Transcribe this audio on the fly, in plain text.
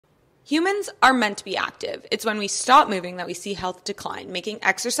Humans are meant to be active. It's when we stop moving that we see health decline, making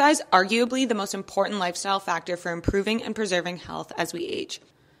exercise arguably the most important lifestyle factor for improving and preserving health as we age.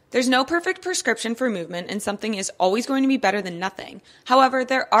 There's no perfect prescription for movement, and something is always going to be better than nothing. However,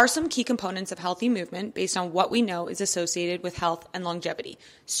 there are some key components of healthy movement based on what we know is associated with health and longevity: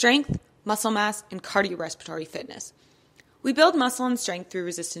 strength, muscle mass, and cardiorespiratory fitness. We build muscle and strength through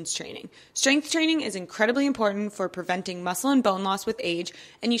resistance training. Strength training is incredibly important for preventing muscle and bone loss with age,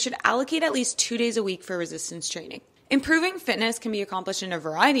 and you should allocate at least 2 days a week for resistance training. Improving fitness can be accomplished in a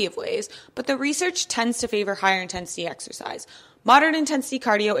variety of ways, but the research tends to favor higher intensity exercise. Moderate intensity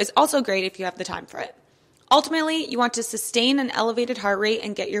cardio is also great if you have the time for it. Ultimately, you want to sustain an elevated heart rate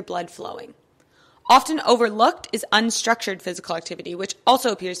and get your blood flowing. Often overlooked is unstructured physical activity, which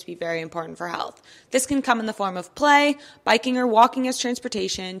also appears to be very important for health. This can come in the form of play, biking or walking as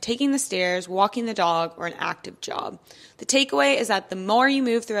transportation, taking the stairs, walking the dog, or an active job. The takeaway is that the more you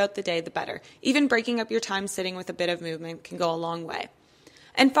move throughout the day, the better. Even breaking up your time sitting with a bit of movement can go a long way.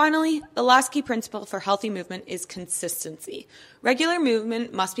 And finally, the last key principle for healthy movement is consistency. Regular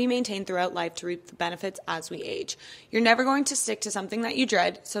movement must be maintained throughout life to reap the benefits as we age. You're never going to stick to something that you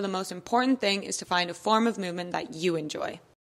dread, so the most important thing is to find a form of movement that you enjoy.